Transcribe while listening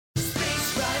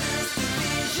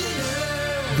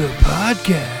The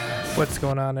podcast. What's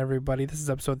going on, everybody? This is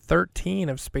episode 13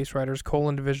 of Space Riders,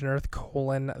 Division Earth,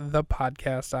 the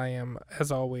podcast. I am,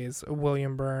 as always,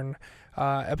 William Byrne.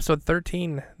 Episode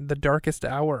 13, The Darkest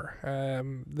Hour.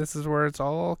 This is where it's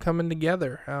all coming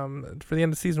together, for the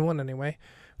end of season 1 anyway.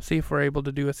 See if we're able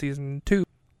to do a season 2,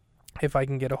 if I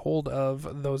can get a hold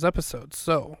of those episodes.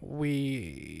 So,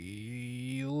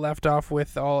 we left off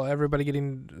with everybody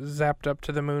getting zapped up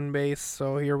to the moon base.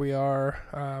 So here we are.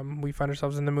 We find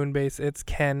ourselves in the moon base. It's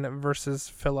Ken versus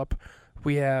Philip.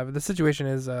 We have, the situation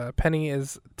is, Penny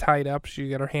is tied up. She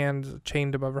got her hands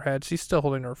chained above her head. She's still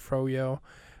holding her froyo.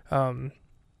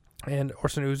 And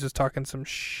Orson Welles is talking some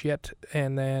shit.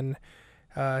 And then,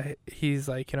 he's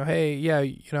like, hey, yeah,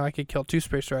 I could kill 2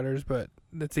 Space Riders, but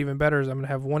that's even better is I'm going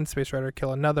to have 1 Space Rider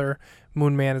kill another.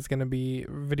 Moon Man is going to be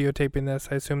videotaping this.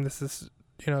 I assume this is,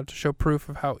 to show proof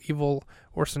of how evil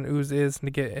Orson Welles is and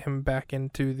to get him back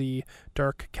into the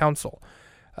Dark Council.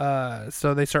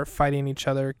 So they start fighting each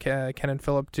other. Ken and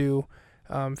Philip do.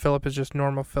 Philip is just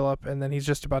normal Philip, and then he's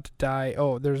just about to die.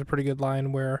 Oh, there's a pretty good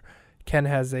line where Ken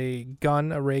has a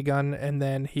gun, a ray gun, and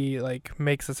then he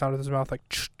makes the sound with his mouth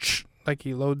like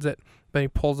he loads it. Then he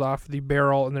pulls off the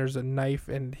barrel, and there's a knife,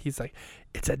 and he's like,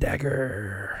 "It's a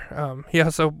dagger." He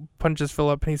also punches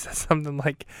Philip, and he says something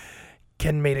like,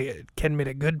 Ken made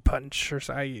a good punch," or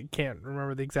so. I can't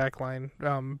remember the exact line,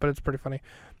 but it's pretty funny.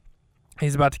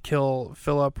 He's about to kill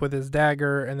Philip with his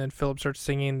dagger, and then Philip starts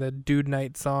singing the Dude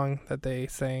Night song that they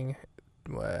sang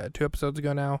 2 episodes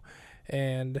ago now,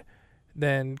 and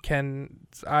then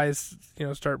Ken's eyes,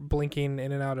 start blinking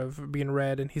in and out of being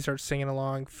red, and he starts singing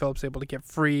along. Philip's able to get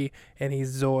free, and he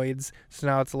Zoids. So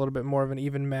now it's a little bit more of an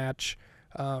even match.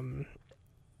 So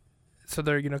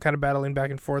they're, kind of battling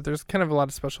back and forth. There's kind of a lot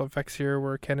of special effects here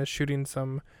where Ken is shooting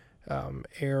some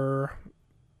air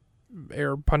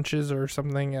punches or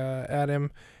something at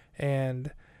him,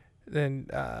 and then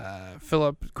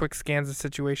Philip quick scans the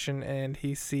situation, and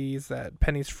he sees that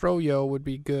Penny's froyo would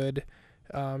be good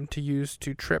to use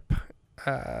to trip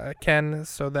Ken.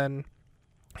 So then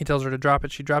he tells her to drop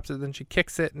it. She drops it, then she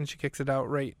kicks it, and she kicks it out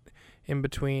right in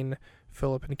between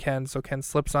Philip and Ken. So Ken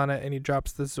slips on it, and he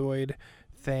drops the Zoid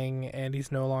thing, and he's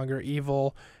no longer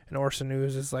evil. And Orson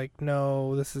Welles is like,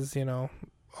 no, this is, it's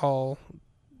all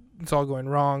going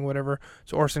wrong, whatever.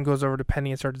 So Orson goes over to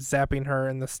Penny and starts zapping her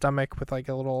in the stomach with a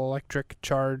little electric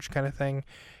charge kind of thing.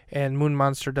 And Moon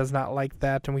Monster does not like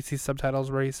that, and we see subtitles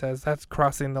where he says, "That's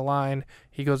crossing the line."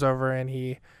 He goes over and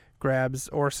he grabs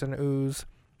Orson Welles.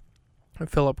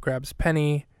 Philip grabs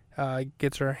Penny,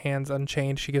 gets her hands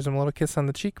unchained. She gives him a little kiss on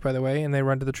the cheek, by the way, and they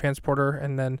run to the transporter,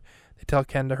 and then they tell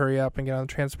Ken to hurry up and get on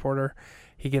the transporter.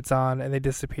 He gets on, and they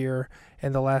disappear.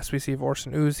 And the last we see of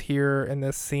Orson Welles here in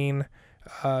this scene,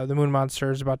 the Moon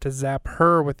Monster is about to zap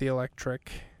her with the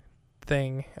electric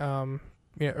thing,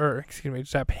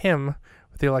 zap him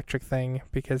with the electric thing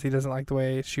because he doesn't like the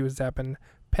way she was zapping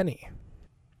Penny.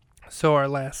 So our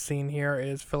last scene here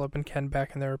is Philip and Ken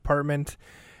back in their apartment.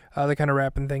 They're kind of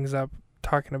wrapping things up,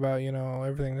 talking about,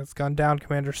 everything that's gone down.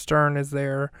 Commander Stern is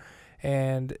there,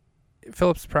 and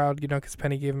Philip's proud, because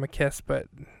Penny gave him a kiss, but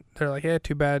they're like, yeah,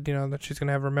 too bad, that she's going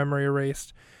to have her memory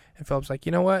erased. And Philip's like,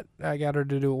 you know what? I got her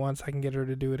to do it once. I can get her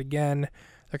to do it again.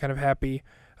 They're kind of happy.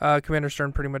 Commander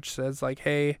Stern pretty much says,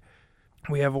 hey,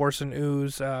 we have Orson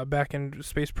Welles back in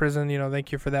space prison.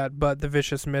 Thank you for that. But the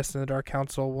Vicious Mist and the Dark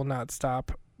Council will not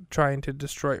stop trying to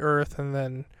destroy Earth. And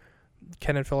then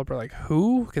Ken and Philip are like,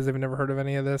 who? Because they've never heard of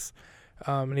any of this.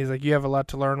 And he's like, you have a lot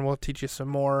to learn. We'll teach you some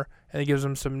more. And he gives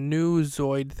them some new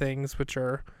Zoid things, which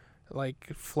are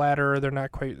flatter. They're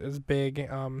not quite as big.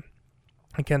 And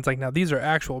Ken's like, now these are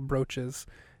actual brooches,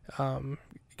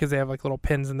 because they have little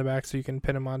pins in the back so you can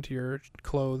pin them onto your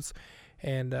clothes.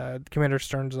 And Commander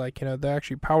Stern's like, they're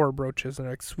actually power brooches, and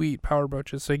they're sweet power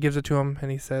brooches. So he gives it to him,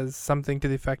 and he says something to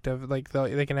the effect of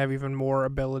they can have even more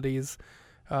abilities,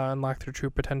 unlock their true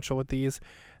potential with these.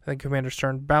 And then Commander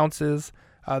Stern bounces.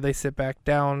 They sit back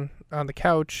down on the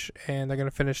couch, and they're going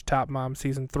to finish Top Mom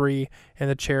Season 3. And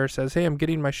the chair says, hey, I'm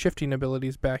getting my shifting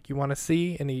abilities back. You want to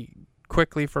see? And he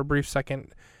quickly, for a brief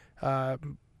second,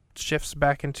 shifts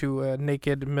back into a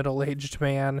naked, middle-aged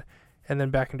man, and then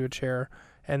back into a chair.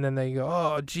 And then they go,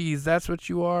 oh, geez, that's what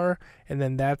you are? And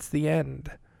then that's the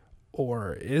end.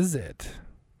 Or is it?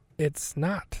 It's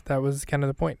not. That was kind of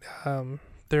the point.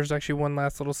 There's actually one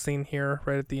last little scene here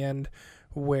right at the end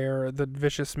where the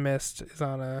Vicious Mist is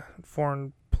on a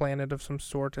foreign planet of some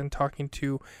sort and talking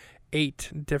to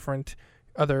 8 different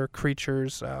other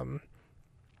creatures,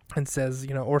 and says,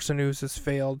 Orson Welles has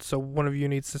failed, so one of you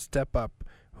needs to step up.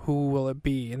 Who will it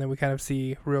be? And then we kind of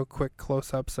see real quick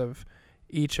close-ups of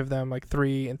each of them, like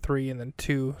 3 and 3 and then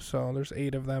 2. So there's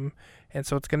 8 of them. And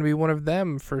so it's going to be one of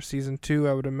them for season 2,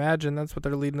 I would imagine. That's what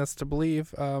they're leading us to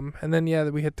believe. And then,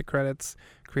 we hit the credits,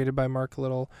 created by Mark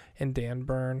Little and Dan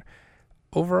Byrne.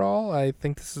 Overall, I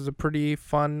think this is a pretty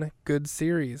fun, good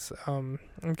series. I'm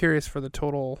curious for the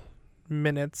total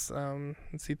minutes.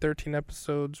 Let's see, 13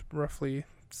 episodes, roughly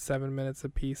 7 minutes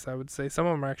apiece, I would say. Some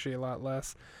of them are actually a lot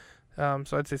less. So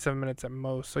I'd say 7 minutes at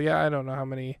most. So I don't know how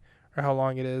many or how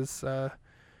long it is.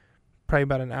 Probably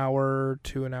about an hour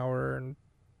to an hour and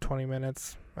 20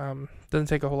 minutes. Doesn't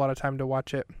take a whole lot of time to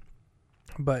watch it,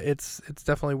 but it's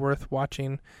definitely worth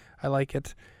watching. I like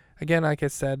it. Again, like I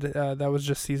said, that was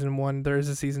just season 1. There is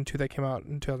a season 2 that came out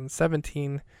in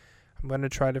 2017. I'm going to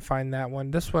try to find that one.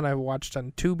 This one I watched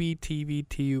on Tubi TV,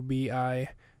 Tubi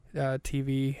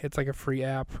TV. It's like a free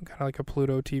app, kind of like a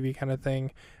Pluto TV kind of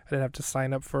thing. I didn't have to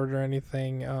sign up for it or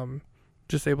anything.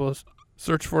 Just able to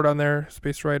search for it on there.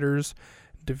 Space Riders,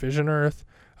 Division Earth.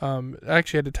 I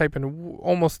actually had to type in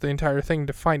almost the entire thing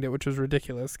to find it, which was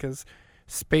ridiculous because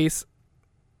space,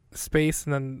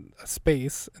 and then a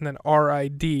space, and then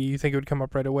RID, you think it would come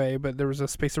up right away, but there was a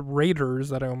Space Raiders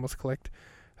that I almost clicked.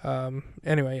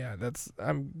 Anyway,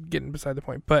 I'm getting beside the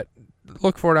point, but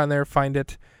look for it on there, find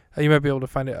it. You might be able to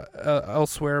find it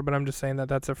elsewhere, but I'm just saying that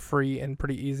that's a free and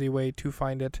pretty easy way to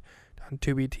find it on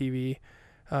Tubi TV.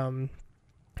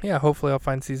 Hopefully I'll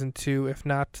find season 2. If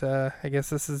not, I guess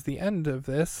this is the end of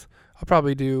this. I'll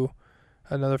probably do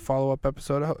another follow-up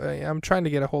episode. I'm trying to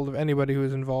get a hold of anybody who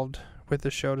is involved with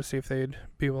the show to see if they'd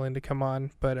be willing to come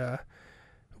on, but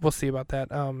we'll see about that.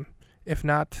 If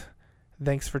not,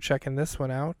 thanks for checking this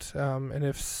one out. And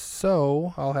if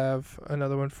so, I'll have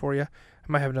another one for you.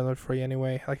 I might have another one for you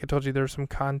anyway. Like I told you, there's some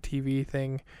Con TV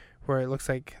thing where it looks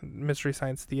like Mystery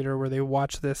Science Theater where they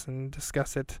watch this and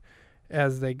discuss it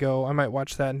as they go. I might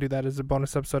watch that and do that as a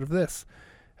bonus episode of this.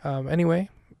 Anyway,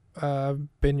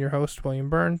 I've been your host, William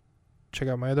Byrne. Check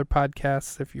out my other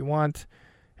podcasts if you want.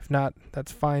 If not,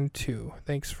 that's fine too.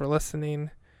 Thanks for listening.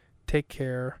 Take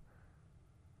care.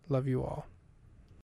 Love you all.